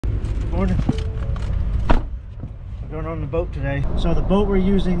Morning. We're going on the boat today. So the boat we're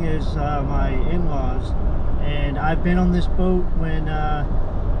using is my in-laws, and I've been on this boat when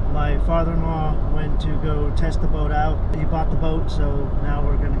my father-in-law went to go test the boat out. He bought the boat, so now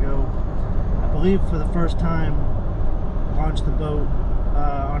we're going to go, I believe for the first time, launch the boat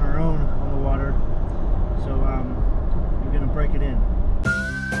on our own on the water. So we're going to break it in.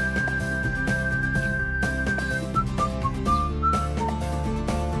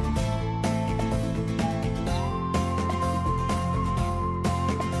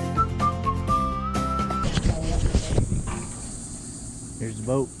 Here's the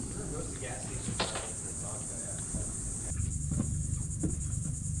boat.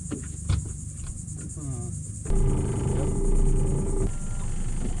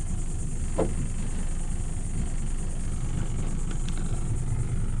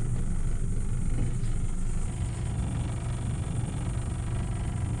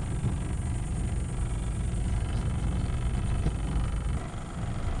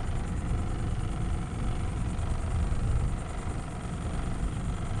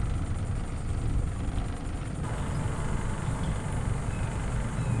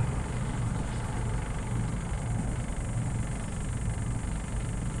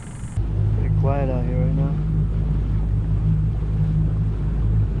 Quiet out here right now.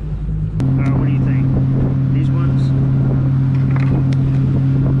 What do you think? These ones?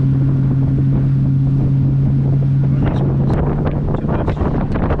 Or these ones? Too much?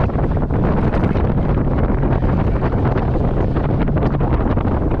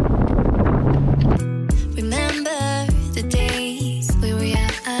 Remember the days we were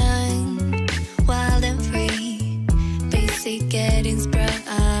young, wild and free, basic getting sprung.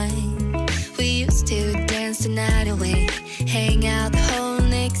 We used to dance the night away, hang out the whole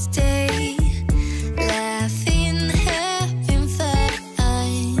next day, laughing, having fun.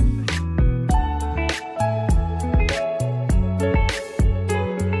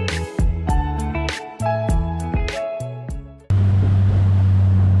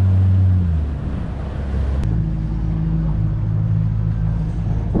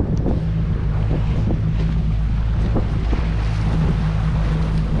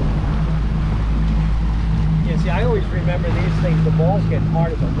 See, I always remember these things, the balls get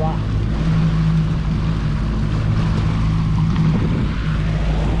hard as a rock.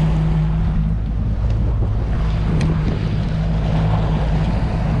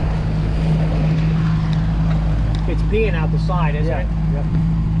 It's peeing out the side, isn't it? Yep.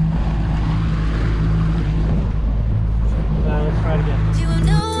 Let's try it again. You have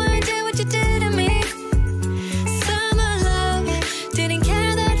no idea what you did to me. Summer love, didn't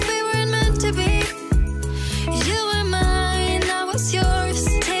care that we weren't meant to be. You were mine, I was yours.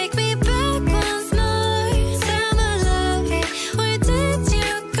 Take me back once more. Summer love, where did you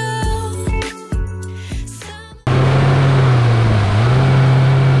go?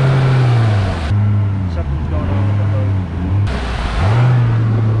 Something's going on with the boat.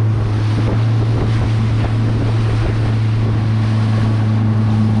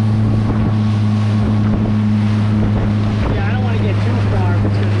 Yeah, I don't want to get too far, but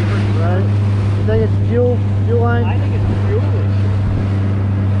it's going to be hurting. Right? You think it's fuel line? I think it's fuelish.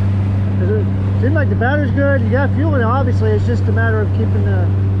 It seems like the battery's good. You got fuel in it, obviously. It's just a matter of keeping the...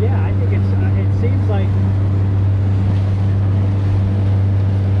 Yeah, I think it's, it seems like...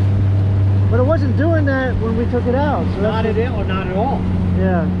 But it wasn't doing that when we took it out. So Not at all, not at all.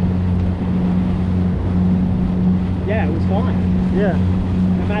 Yeah. Yeah, it was fine. Yeah. As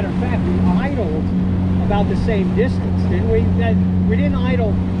a matter of fact, we idled about the same distance, didn't we? We didn't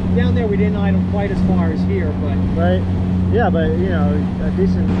idle, down there we didn't idle quite as far as here, but... Right? Yeah, but, you know, a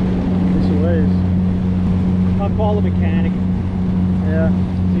decent ways. I'll call the mechanic, Yeah.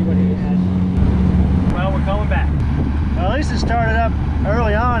 see what he has. Well, we're coming back. Well, at least it started up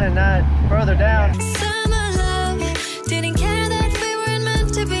early on and not further down. Summer love, didn't care that we weren't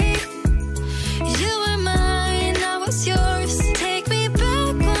meant to be. You were mine, I was yours. Take me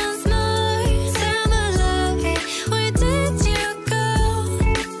back once more. Summer love, where did you go?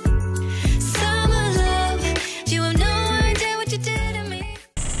 Summer love, you have no idea what you did to me.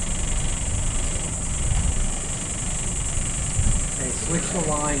 Okay, switch the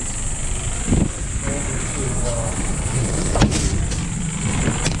lines over to...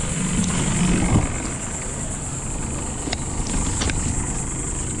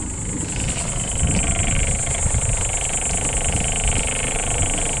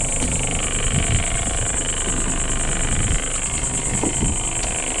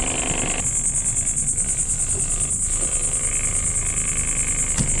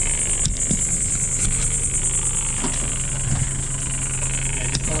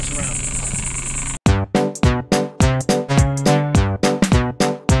 around.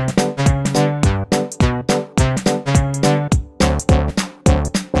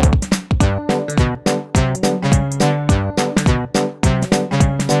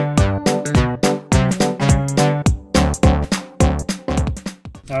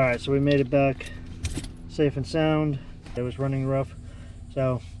 right, so we made it back safe and sound. It was running rough,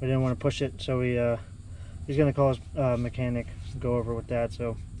 so we didn't want to push it, so he's gonna call his mechanic, go over with that.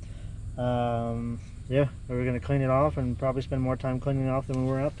 So yeah, we were gonna clean it off and probably spend more time cleaning it off than we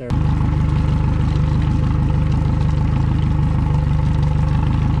were out there.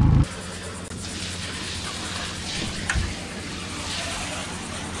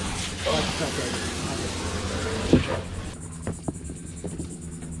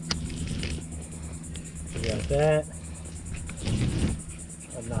 We got that.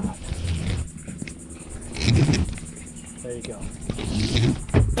 A knot. There you go.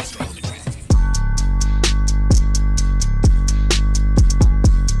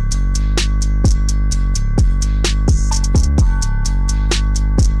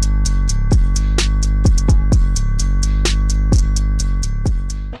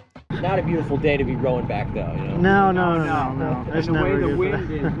 Not a beautiful day to be rowing back though, you know? No. And the way the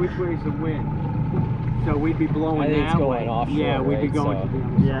wind is, which way is the wind? So we'd be blowing I think it's that going way. offshore, Yeah, we'd be right? going So- to the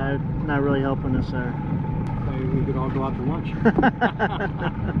other Yeah, not really helping us there. side. So we could all go out to lunch.